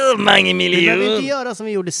 Mange Vi Miljon! behöver inte göra som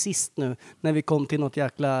vi gjorde sist nu. När vi kom till något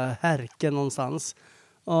jäkla härke någonstans.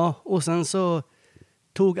 Ja, och sen så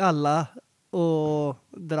tog alla och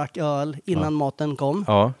drack öl innan maten kom.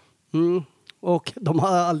 Ja. Och de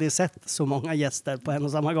har aldrig sett så många gäster på en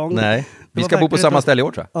och samma gång. Nej, vi var ska bo på verkligen samma att- ställe i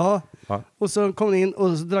år tror jag. Ja. Och så kom ni in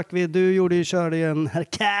och så drack vi. Du körde ju en herr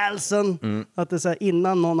Carlsen. Att det så här,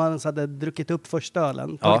 innan någon hade druckit upp första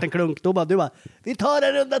ölen. Tagit en klunk. Då du bara, vi tar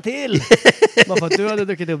en runda till. Bara för att du hade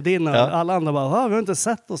druckit upp din öl. Alla andra bara, vi har inte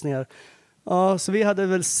sett oss ner. Ja, så vi hade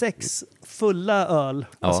väl 6 fulla öl.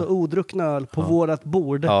 Alltså odruckna öl på vårat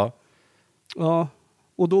bord. Ja.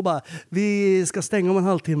 Och då bara, vi ska stänga om en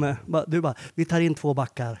halvtimme. Du bara, vi tar in 2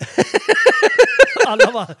 backar.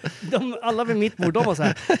 alla vid mitt bord, de var så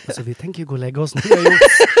här, alltså vi tänker ju gå och lägga oss nu. Jag har gjort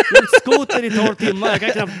skoter i 12 timmar, jag kan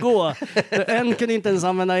knappt gå. En kunde inte ens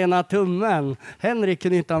använda ena tummen. Henrik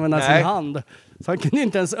kunde inte använda sin hand. Så han kunde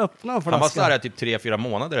inte ens öppna en flaska. Han var så här typ 3-4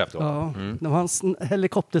 månader efteråt. Ja, det var hans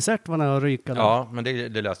helikoptercert var när jag rykade. Ja, men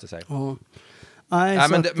det löste sig. Ja. Nej,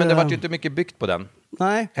 men det var ju inte mycket byggt på den.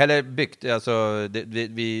 Nej. Eller byggt, alltså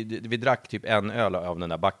vi drack typ en öl av den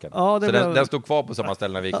där backen. Ja, så den stod kvar på samma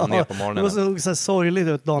ställe när vi kom ner på morgonen. Det var så här sorgligt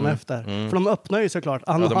ut dagen efter. För de öppnar ju såklart.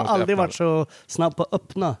 Han har aldrig varit så snabb på att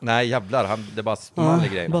öppna. Nej, jävlar, det bara small i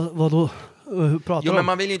grejerna. Vadå? Hur pratar Jo, de? men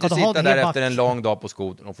man vill ju inte Ska du ha sitta en där hel efter back? en lång dag på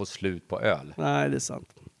skotern och få slut på öl. Nej, det är sant.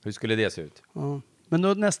 Hur skulle det se ut? Ja. Men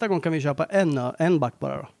då, nästa gång kan vi köpa en back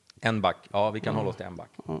bara då. En back. Ja, vi kan hålla oss till en back.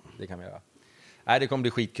 Det kan vi göra. Nej, det kommer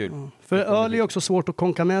bli skitkul. För öl är också svårt att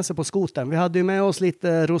konka med sig på skotern. Vi hade ju med oss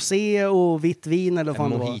lite rosé och vitt vin eller vad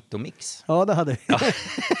En fan det var. mojito-mix. Ja, det hade vi.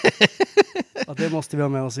 Ja, det måste vi ha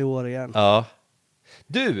med oss i år igen. Ja.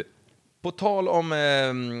 Du, på tal om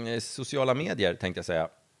sociala medier tänkte jag säga.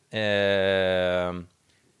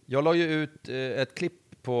 Jag la ju ut ett klipp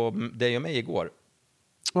på dig och mig igår.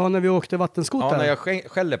 Ja, när vi åkte vattenskoter. Ja, när jag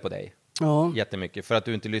skäller på dig Ja. jättemycket för att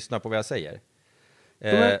du inte lyssnar på vad jag säger.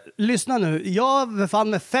 Men, lyssna nu. Jag befann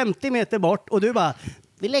mig 50 meter bort och du bara,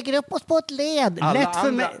 vi lägger upp oss på ett led. Lätt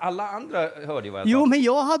för mig. Alla andra hörde ju vad jag sa. Jo, men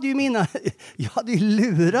jag hade ju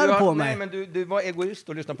lurar på mig. Nej, men du var egoist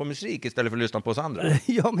och lyssnade på musik istället för att lyssna på oss andra.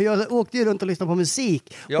 Ja, men jag åkte ju runt och lyssnade på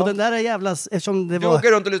musik. Ja. Och den där jävla, eftersom det Du var...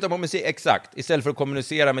 åker runt och lyssnar på musik, exakt, istället för att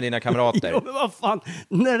kommunicera med dina kamrater. Jo, men vad fan.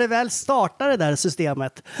 När det väl startade det där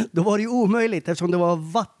systemet, då var det ju omöjligt eftersom det var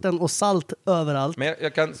vatten och salt överallt. Men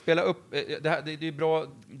jag kan spela upp, det är bra,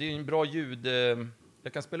 det är en bra ljud,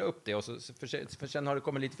 jag kan spela upp det och för sen har det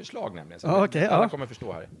kommit lite förslag nämligen. Så Ja, okej, alla ja. kommer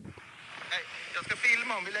förstå här. Nej, jag ska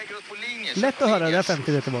filma om vi lägger oss på linjen. Lätt att höra, det är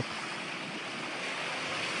 50 meter bort.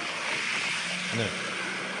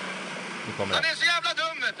 Nu kommer Han det. är så jävla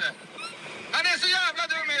dum, vet du. Han är så jävla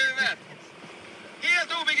dum i huvudet.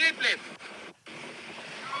 Helt obegripligt.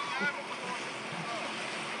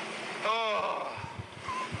 Åh.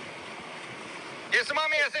 Det är som att ha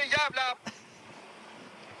med sig en jävla...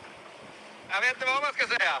 Jag vet inte vad man ska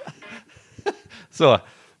säga. Så,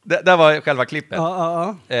 där var själva klippet.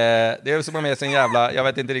 Ja. Det är som att ha med sig en jävla, jag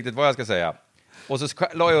vet inte riktigt vad jag ska säga. Och så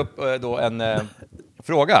la jag upp då en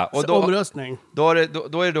fråga. Och då, Omröstning. Då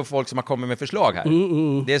är det då folk som har kommit med förslag här.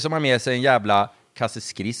 Det är som att ha med sig en jävla kasse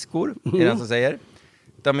skridskor, är det den som säger.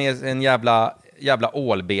 Ta med sig en jävla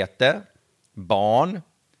ålbete, barn,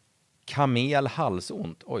 kamel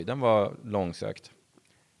halsont. Oj, den var långsökt.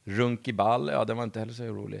 Runkiball, ja den var inte heller så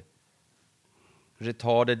rolig.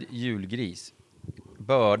 Retarded julgris.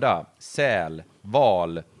 Börda, säl,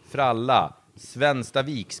 val, fralla, Svensta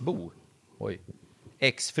Viksbo. Oj.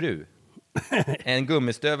 Exfru. En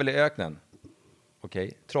gummistövel i öknen.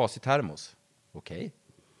 Okej. Trasig termos. Okej.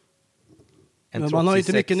 Men man har ju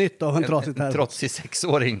inte mycket nytta av en trasig termos. En trotsig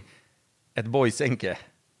 6-åring. Ett boysänke.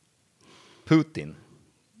 Putin.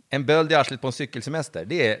 En böld i arslet på en cykelsemester.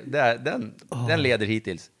 Den leder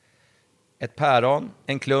hittills. Ett päron.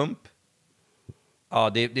 En klump. Ja,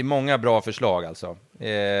 det är många bra förslag alltså.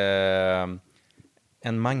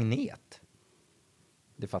 En magnet.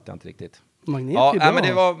 Det fattar jag inte riktigt. Magnet Ja, är bra.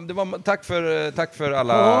 men det var tack för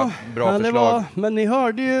alla bra förslag. Men ni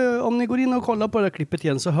hörde ju, om ni går in och kollar på det här klippet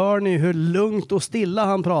igen så hör ni hur lugnt och stilla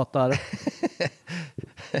han pratar.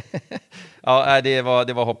 Ja, det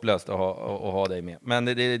var hopplöst att ha dig med. Men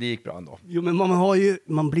det gick bra ändå. Jo, men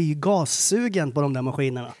man blir ju gassugen på de där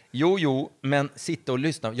maskinerna. Jo, men sitta och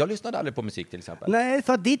lyssna. Jag lyssnade aldrig på musik till exempel. Nej,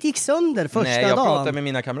 för att ditt gick sönder första dagen. Nej, jag pratade med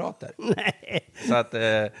mina kamrater. Nej. Så att,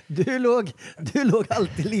 Du låg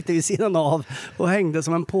alltid lite vid sidan av och hängde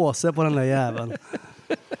som en påse på den där jäveln.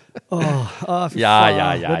 Ja. Det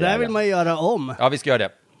där vill man ju göra om. ja, vi ska göra det.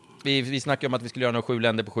 Vi snackade om att vi skulle göra 7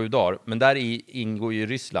 länder på 7 dagar. Men där ingår ju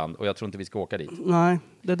Ryssland och jag tror inte vi ska åka dit. Nej,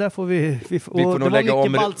 det där får vi får nog lägga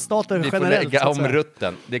om baltstater vi får generellt, lägga så att om säga.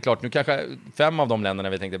 rutten. Det är klart, nu kanske 5 av de länderna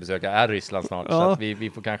vi tänkte besöka är Ryssland snart. Ja. Så att vi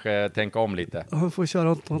får kanske tänka om lite. Vi får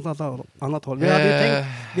köra åt något annat håll.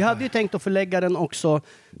 Vi hade ju tänkt att förlägga den också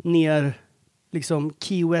ner liksom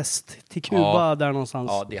Key West till Kuba Ja. där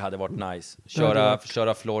någonstans. Ja, det hade varit nice. Det hade varit.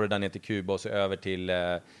 Köra Florida ner till Kuba och så över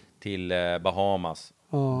till Bahamas.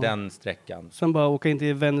 Ja. Den sträckan. Sen bara åka in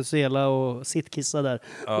till Venezuela och sittkissa där.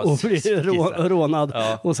 Ja, och bli sittkissa. rånad.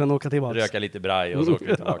 Ja. Och sen åka tillbaka. Röka lite braj och så åker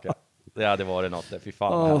vi tillbaka. Det hade varit något där. Fy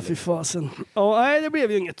fan. vad Ja, härligt. fy fasen. Ja, nej, det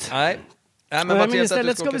blev ju inget. Nej. Men, Men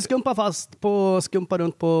istället ska vi skumpa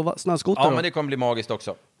runt på snöskoter. Ja, då. men det kommer bli magiskt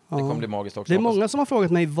också. Det kommer bli magiskt också. Det är många som har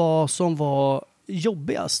frågat mig vad som var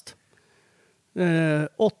jobbigast.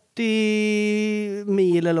 80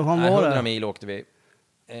 mil eller vad Nej, var 100 det? mil åkte vi.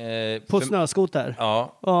 På snöskoter?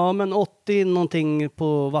 Ja. Ja, men 80 någonting på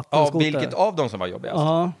Ja, vattenskoter. vilket av dem som var jobbigast?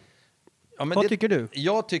 Ja. Ja, men Vad tycker du?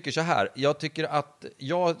 Jag tycker så här. Jag tycker att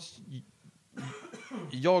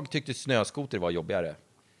jag tyckte snöskoter var jobbigare.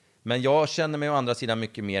 Men jag känner mig å andra sidan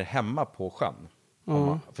mycket mer hemma på sjön.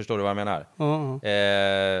 Förstår du vad jag menar?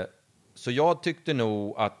 Så jag tyckte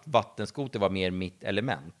nog att vattenskoter var mer mitt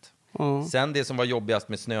element. Sen det som var jobbigast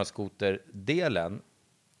med snöskoterdelen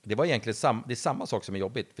det var egentligen det är samma sak som är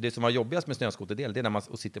jobbigt. För det som var jobbigast med snöskoterdel, det är när man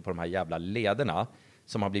sitter på de här jävla lederna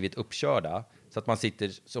som har blivit uppkörda. Så att man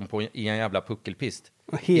sitter som i en jävla puckelpist.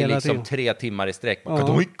 I liksom 3 timmar i sträck.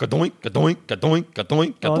 Kadoink.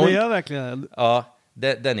 Ja, det gör verkligen. Ja,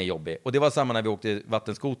 den är jobbig. Och det var samma när vi åkte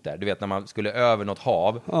vattenskoter. Du vet, när man skulle över något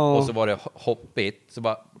hav. Och så var det hoppigt. Så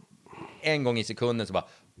bara en gång i sekunden så bara...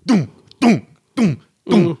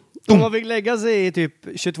 Om man fick lägga sig i typ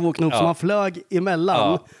 22 knop som man flög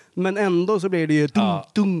emellan. Men ändå så blir det ju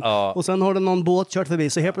och sen har det någon båt kört förbi,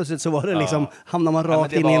 så helt plötsligt så var det liksom, hamnar man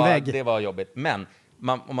rakt in i en vägg. Det var jobbigt. Men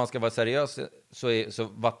om man ska vara seriös så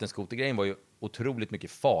vattenskotergrejen var ju otroligt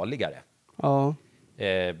mycket farligare. Ja.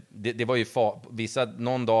 Det var ju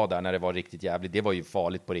någon dag där när det var riktigt jävligt, det var ju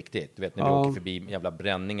farligt på riktigt. Du vet, när vi åker förbi jävla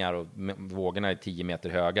bränningar och vågorna är 10 meter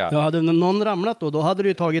höga. Ja, hade någon ramlat då hade det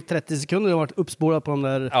ju tagit 30 sekunder och varit uppspårat på de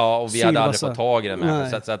där. Ja, och vi hade aldrig fått tag i den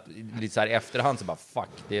med. Så att lite så här i efterhand så bara fuck,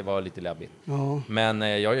 det var lite läbbigt. Ja. Men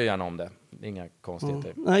jag gör gärna om det. Det är inga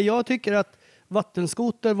konstigheter. Ja. Nej, jag tycker att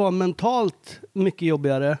vattenskoter var mentalt mycket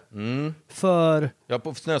jobbigare. För... Ja,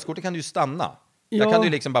 på snöskoter kan du ju stanna. Jag kan ju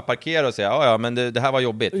liksom bara parkera och säga, ja men det här var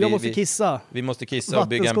jobbigt. Jag måste kissa. Vi måste kissa och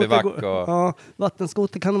bygga en bivack. Ja,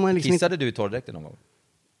 vattenskoter kan man liksom... Kissade du i torrdräkten någon gång?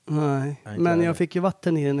 Nej, men jag fick ju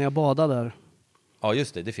vatten i den när jag badade där. Ja,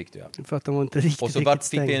 just det fick du ja. För att den var inte riktigt. Och så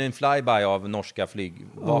fick vi en flyby av norska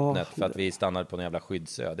flygvapnet för att vi stannade på en jävla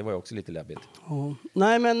skyddsö. Det var ju också lite läbbigt.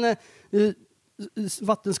 Nej, men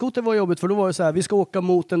vattenskoter var jobbigt, för då var det så här, vi ska åka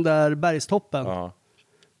mot den där bergstoppen. Ja.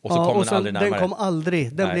 Och så kom den aldrig närmare. Den kom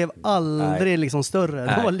aldrig. Den blev aldrig liksom större.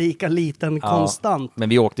 Den var lika liten konstant. Men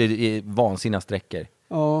vi åkte i vansinniga sträckor.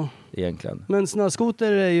 Ja. Egentligen. Men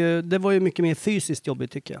snöskoter det var ju mycket mer fysiskt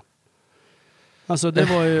jobbigt, tycker jag. Alltså det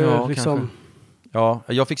var ju liksom... Kanske. Ja,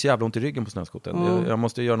 jag fick så jävla ont i ryggen på snöskoten. Jag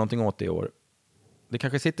måste göra någonting åt det i år. Det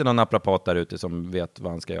kanske sitter någon naprapat där ute som vet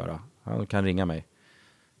vad han ska göra. Han kan ringa mig.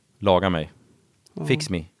 Laga mig. Fix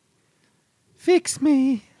me. Fix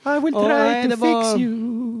me. I will try to fix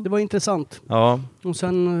you. Det var intressant. Ja. Och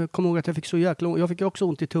sen kom jag ihåg att jag fick så jäkla ont. Jag fick ju också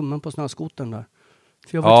ont i tummen på snöskotern där.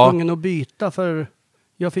 För jag var tvungen att byta, för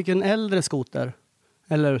jag fick en äldre skoter.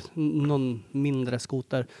 Eller någon mindre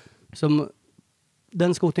skoter. Som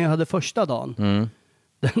den skotern jag hade första dagen.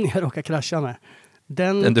 Den jag råkade krascha med.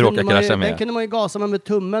 Den kunde man ju gasa med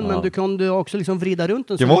tummen, men du kunde också liksom vrida runt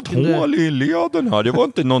den. Det var ett hål i leden här. Det var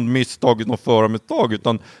inte någon förarmisstag,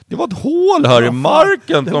 utan det var ett hål här i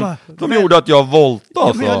marken som gjorde att jag voltade.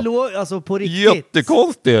 Alltså. Jag låg, alltså på riktigt.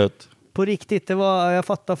 Jättekonstigt. På riktigt, jag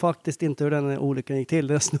fattar faktiskt inte hur den olyckan gick till.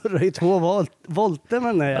 Den snurrade i 2 volter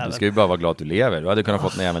med den här du ska ju bara vara glad att du lever. Du hade kunnat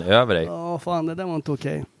fått näven över dig. Ja, fan, det där var inte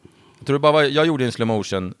okej. Jag gjorde en slow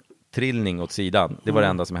motion trillning åt sidan. Det var det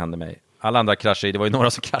enda som hände mig. Alla andra kraschade, det var ju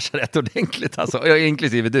några som kraschade rätt ordentligt, alltså,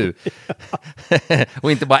 inklusive du.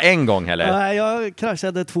 Och inte bara en gång heller. Nej, jag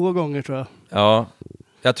kraschade 2 gånger, tror jag. Ja,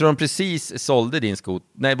 jag tror de precis sålde din skoter.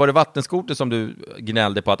 Nej, var det vattenskoter som du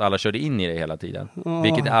gnällde på att alla körde in i det hela tiden?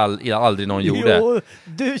 Vilket aldrig någon gjorde. Jo,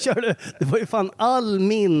 du körde. Det var ju fan all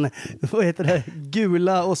min,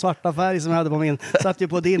 gula och svarta färg som jag hade på min. Satt ju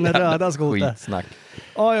på din röda skoter. Skitsnack.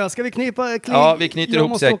 Ja, ska vi knipa? Ja, vi knyter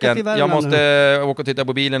ihop säcken. Jag måste åka och titta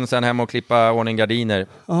på bilen och sen hem och klippa ordning gardiner.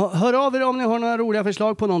 Ja, hör av er om ni har några roliga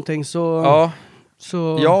förslag på någonting. Så...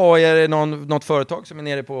 Ja, och är det något företag som är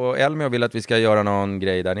nere på Elmia och vill att vi ska göra någon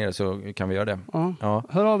grej där nere, så kan vi göra det. Ja.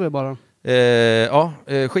 Hör av er bara.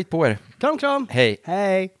 Skit på er. Kram. Hej.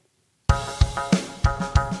 Hej.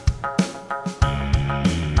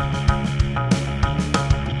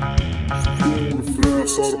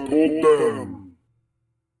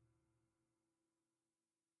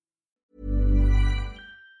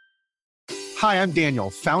 Hi, I'm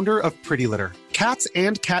Daniel, founder of Pretty Litter. Cats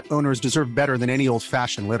and cat owners deserve better than any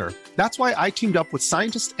old-fashioned litter. That's why I teamed up with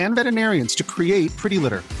scientists and veterinarians to create Pretty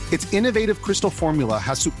Litter. Its innovative crystal formula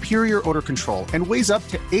has superior odor control and weighs up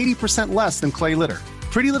to 80% less than clay litter.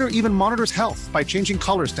 Pretty Litter even monitors health by changing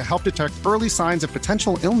colors to help detect early signs of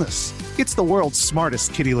potential illness. It's the world's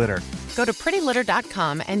smartest kitty litter. Go to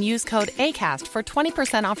prettylitter.com and use code ACAST for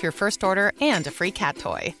 20% off your first order and a free cat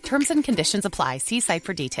toy. Terms and conditions apply. See site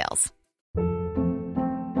for details.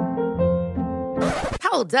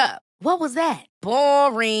 Hold up. What was that?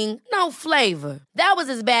 Boring. No flavor. That was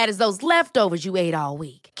as bad as those leftovers you ate all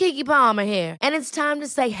week. Keke Palmer here, and it's time to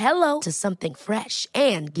say hello to something fresh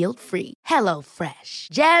and guilt-free. Hello Fresh.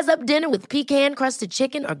 Jazz up dinner with pecan-crusted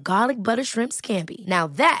chicken or garlic butter shrimp scampi. Now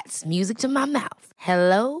that's music to my mouth.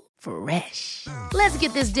 Hello Fresh. Let's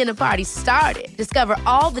get this dinner party started. Discover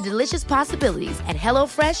all the delicious possibilities at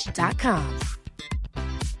hellofresh.com.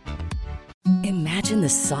 Imagine the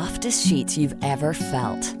softest sheets you've ever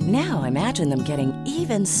felt. Now imagine them getting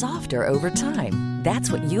even softer over time.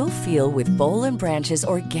 That's what you'll feel with Boll & Branch's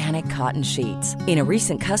organic cotton sheets. In a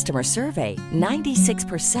recent customer survey,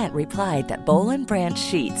 96% replied that Boll & Branch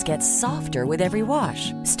sheets get softer with every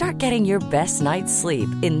wash. Start getting your best night's sleep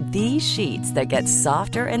in these sheets that get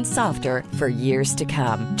softer and softer for years to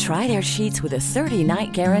come. Try their sheets with a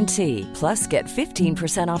 30-night guarantee. Plus, get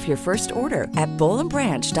 15% off your first order at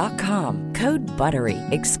bollandbranch.com. Code BUTTERY.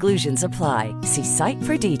 Exclusions apply. See site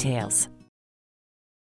for details.